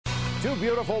Two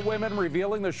beautiful women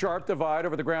revealing the sharp divide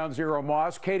over the Ground Zero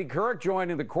Mosque. Katie Couric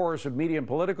joining the chorus of media and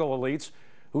political elites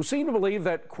who seem to believe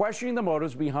that questioning the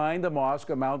motives behind the mosque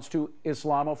amounts to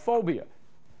Islamophobia.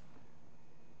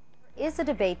 There is a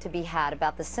debate to be had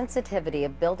about the sensitivity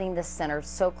of building this center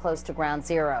so close to Ground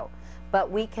Zero,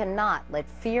 but we cannot let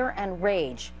fear and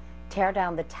rage tear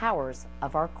down the towers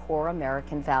of our core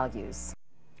American values.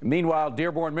 Meanwhile,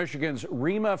 Dearborn, Michigan's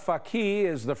Rima Fakih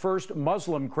is the first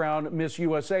Muslim crowned Miss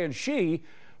USA, and she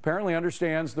apparently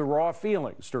understands the raw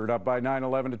feelings stirred up by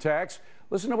 9/11 attacks.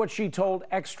 Listen to what she told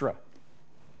Extra.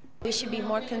 We should be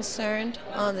more concerned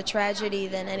on the tragedy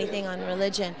than anything on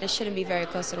religion. It shouldn't be very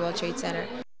close to the World Trade Center.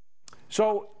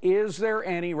 So, is there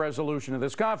any resolution of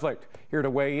this conflict? Here to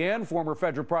weigh in, former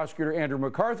federal prosecutor Andrew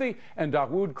McCarthy and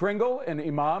Dawoud Kringle, an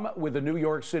imam with the New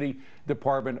York City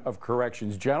Department of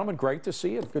Corrections. Gentlemen, great to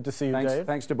see you. Good to see you, Dave. Dave.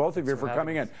 Thanks to both of you for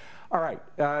coming in. All right,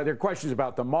 there are questions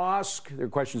about the mosque. There are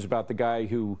questions about the guy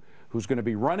who's going to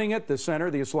be running it, the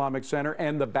center, the Islamic Center,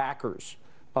 and the backers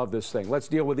of this thing. Let's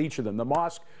deal with each of them. The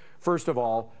mosque, first of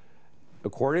all,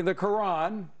 according to the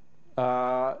Quran,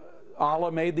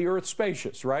 Allah made the earth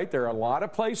spacious, right? There are a lot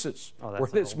of places where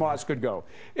this mosque could go.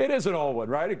 It is an old one,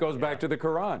 right? It goes back to the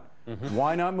Quran.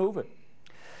 Why not move it?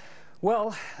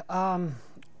 Well,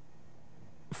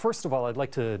 first of all, I'd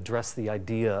like to address the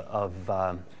idea of...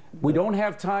 we don't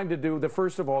have time to do the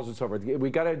first of all, it's over. We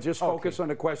got to just focus on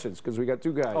the questions because we got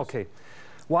two guys. Okay.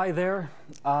 Why there?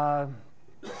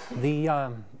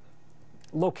 The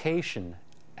location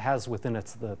has within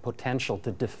it the potential to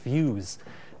diffuse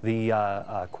the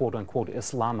quote-unquote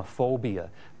Islamophobia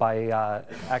by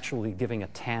actually giving a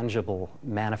tangible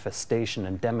manifestation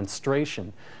and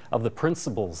demonstration of the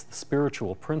principles, the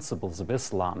spiritual principles of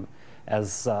Islam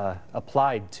as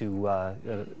applied to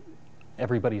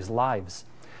everybody's lives.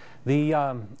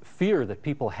 The fear that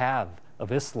people have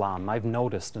of Islam, I've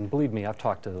noticed, and believe me, I've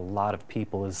talked to a lot of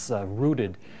people, is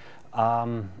rooted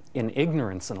in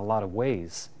ignorance in a lot of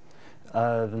ways.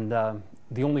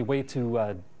 The only way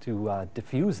to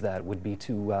diffuse that would be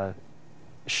to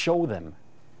show them,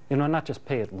 you know, not just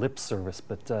pay it lip service,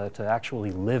 but to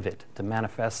actually live it, to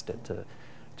manifest it,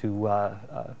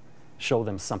 to show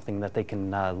them something that they can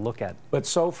look at. But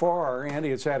so far,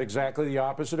 Andy, it's had exactly the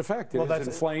opposite effect. It has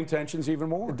inflamed tensions even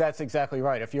more. That's exactly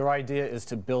right. If your idea is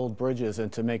to build bridges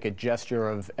and to make a gesture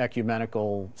of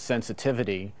ecumenical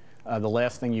sensitivity, the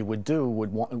last thing you would do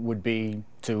would be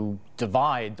to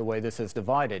divide the way this is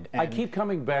divided. And I keep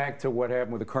coming back to what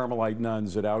happened with the Carmelite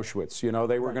nuns at Auschwitz. You know,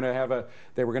 they were going to have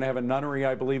a nunnery,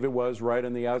 I believe it was, right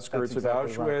in the outskirts of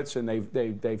Auschwitz, and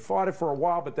they fought it for a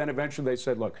while, but then eventually they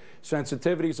said, look,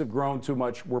 sensitivities have grown too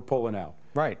much, we're pulling out.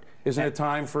 Right. Isn't it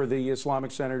time for the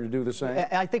Islamic Center to do the same?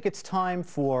 I think it's time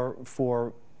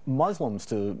for Muslims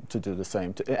to do the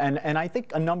same, and I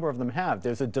think a number of them have.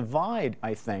 There's a divide,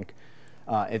 I think.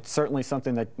 It's certainly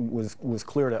something that was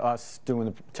clear to us doing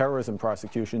the terrorism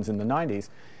prosecutions in the 90s.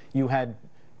 You had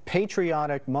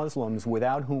patriotic Muslims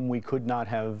without whom we could not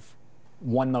have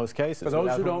won those cases. For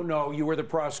those who don't know, you were the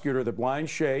prosecutor of the blind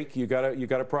Sheik. You got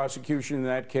a prosecution in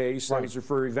that case. Right. Those are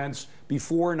for events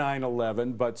before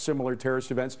 9/11, but similar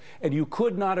terrorist events. And you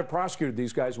could not have prosecuted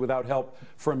these guys without help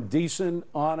from decent,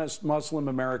 honest Muslim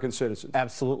American citizens.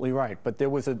 Absolutely right. But there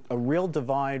was a real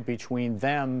divide between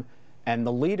them and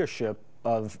the leadership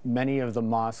of many of the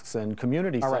mosques and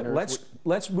community centers. All right,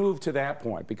 let's move to that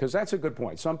point, because that's a good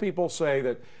point. Some people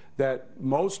say that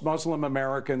most Muslim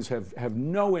Americans have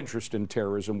no interest in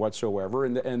terrorism whatsoever,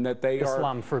 and that they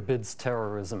Islam forbids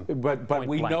terrorism. But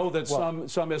we know that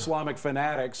some Islamic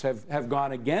fanatics have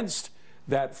gone against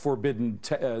that forbidden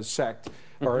sect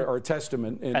or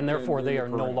testament. And therefore they are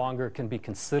no longer can be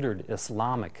considered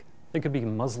Islamic. They could be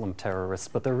Muslim terrorists,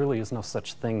 but there really is no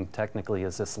such thing technically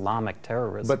as Islamic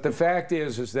terrorism. But the fact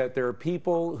is that there are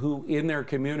people who in their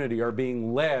community are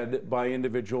being led by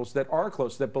individuals that are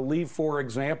close, that believe, for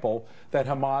example, that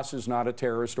Hamas is not a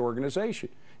terrorist organization.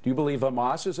 Do you believe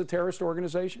Hamas is a terrorist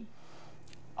organization?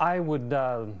 I would...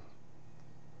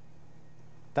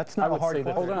 That's not a hard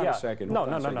question. Hold on a second. No.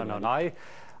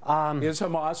 Is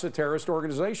Hamas a terrorist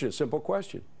organization? A simple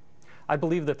question. I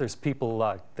believe that there's people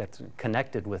that's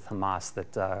connected with Hamas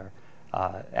that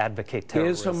advocate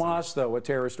terrorism. Is Hamas, though, a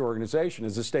terrorist organization,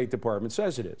 as the State Department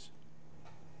says it is?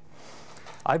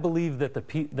 I believe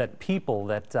that people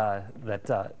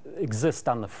that exist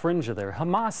on the fringe of there.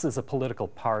 Hamas is a political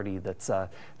party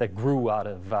that grew out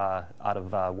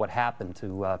of what happened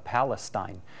to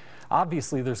Palestine.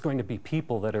 Obviously, there's going to be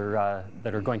people that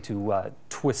are going to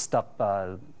twist up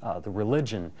the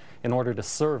religion in order to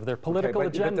serve their political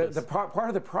agendas. But part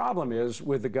of the problem is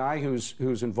with the guy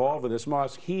who's involved with this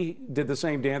mosque. He did the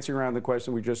same dancing around the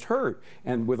question we just heard.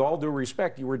 And with all due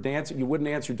respect, you wouldn't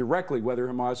answer directly whether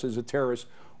Hamas is a terrorist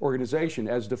organization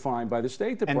as defined by the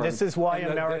State Department. And this is why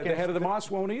the head of the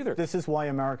mosque won't either. This is why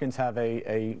Americans have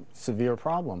a severe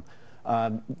problem.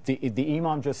 The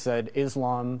Imam just said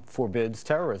Islam forbids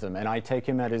terrorism, and I take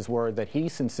him at his word that he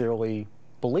sincerely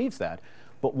believes that.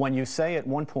 But when you say at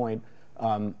one point,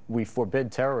 we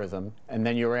forbid terrorism, and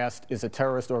then you're asked, is a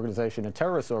terrorist organization a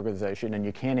terrorist organization, and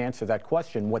you can't answer that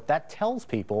question, what that tells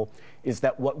people is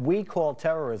that what we call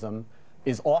terrorism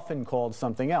is often called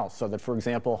something else. So that, for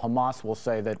example, Hamas will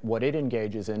say that what it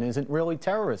engages in isn't really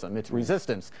terrorism, it's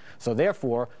resistance. So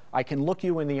therefore, I can look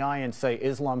you in the eye and say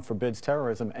Islam forbids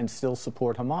terrorism and still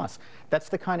support Hamas. That's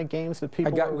the kind of games that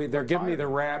people they're giving me the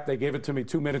rap. They gave it to me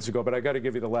 2 minutes ago, but I got to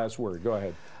give you the last word. Go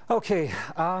ahead. Okay.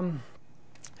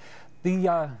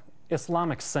 The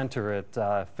Islamic Center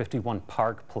at 51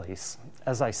 Park Place,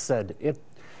 as I said, it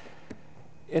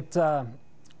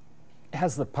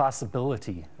has the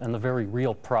possibility and the very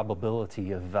real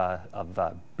probability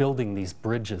of building these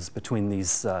bridges between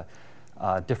these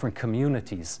different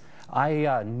communities.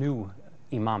 I knew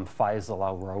Imam Faisal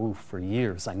al-Rauf for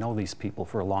years. I know these people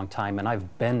for a long time, and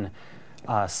I've been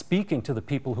speaking to the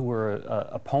people who were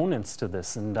opponents to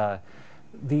this, and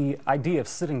the idea of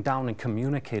sitting down and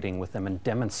communicating with them and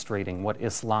demonstrating what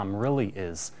Islam really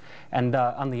is. And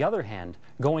on the other hand,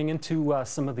 going into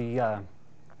some of the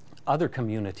other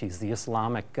communities, the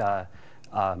Islamic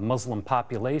Muslim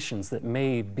populations that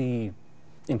may be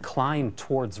inclined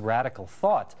towards radical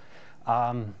thought,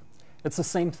 it's the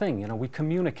same thing. You know, we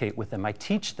communicate with them. I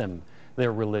teach them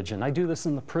their religion. I do this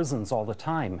in the prisons all the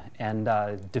time, and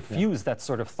diffuse that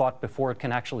sort of thought before it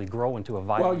can actually grow into a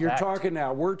violent Well, you're act. talking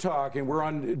now. We're talking. We're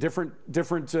on different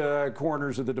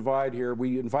corners of the divide here.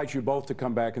 We invite you both to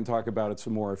come back and talk about it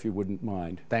some more, if you wouldn't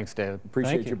mind. Thanks, David.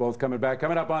 Appreciate you both coming back.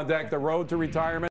 Coming up on deck, the road to retirement.